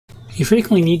you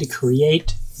frequently need to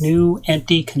create new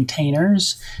empty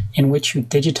containers in which you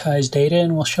digitize data,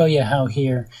 and we'll show you how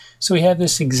here. So we have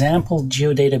this example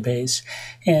geodatabase,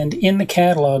 and in the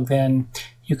catalog then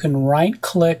you can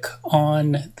right-click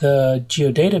on the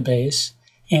geodatabase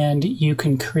and you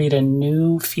can create a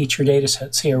new feature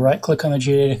dataset. So you right-click on the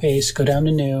geodatabase, go down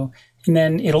to New, and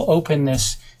then it'll open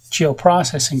this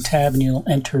geoprocessing tab and you'll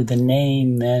enter the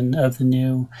name then of the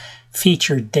new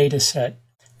feature dataset.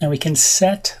 Now we can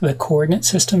set the coordinate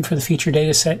system for the feature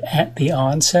dataset at the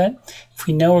onset. If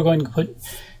we know we're going to put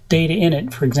data in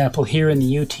it, for example, here in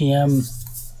the UTM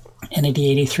NAD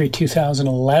 83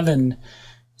 2011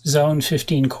 Zone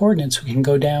 15 coordinates, we can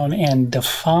go down and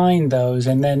define those,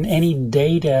 and then any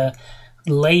data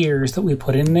layers that we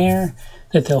put in there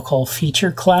that they'll call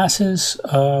feature classes,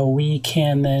 we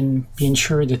can then be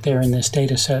ensured that they're in this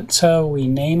data set. So we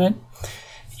name it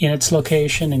in its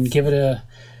location and give it a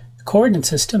coordinate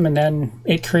system, and then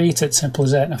it creates it. Simple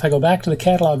as that. And if I go back to the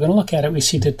catalog and look at it, we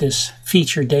see that this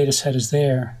feature data set is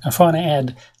there. Now, if I want to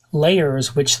add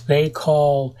layers, which they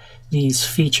call these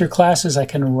feature classes, I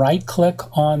can right click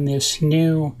on this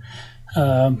new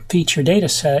feature data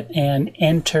set and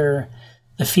enter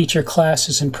the feature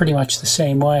classes in pretty much the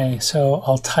same way. So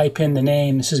I'll type in the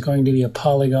name. This is going to be a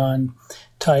polygon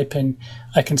type, and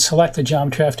I can select the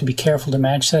geometry. I have to be careful to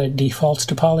match that. It defaults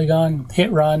to polygon.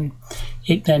 Hit run.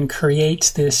 It then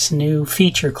creates this new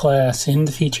feature class in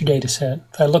the feature data set.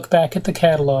 If I look back at the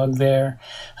catalog there,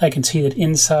 I can see that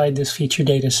inside this feature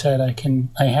data set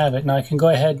I have it. Now I can go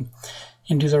ahead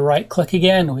and do the right click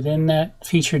again within that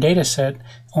feature data set.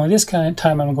 Only this kind of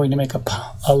time I'm going to make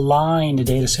a line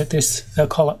data set. They'll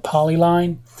call it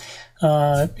polyline.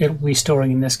 It will be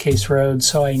storing, in this case, roads,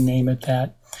 so I name it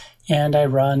that. And I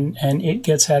run, and it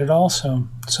gets added also.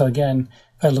 So again,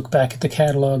 if I look back at the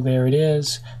catalog, there it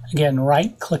is. Again,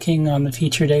 right-clicking on the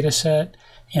feature data set,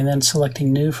 and then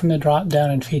selecting New from the drop-down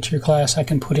in Feature Class, I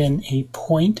can put in a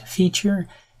point feature.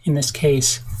 In this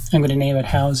case, I'm going to name it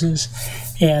Houses.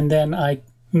 And then I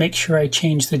make sure I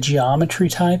change the geometry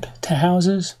type to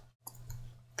Houses,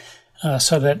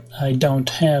 so that I don't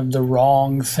have the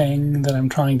wrong thing that I'm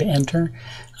trying to enter.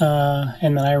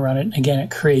 And then I run it. Again,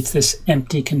 it creates this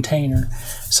empty container.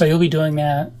 So you'll be doing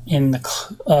that in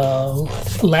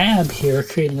the lab here,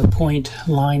 creating a point,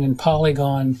 line, and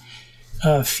polygon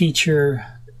feature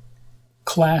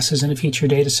classes in a feature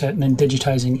data set and then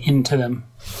digitizing into them.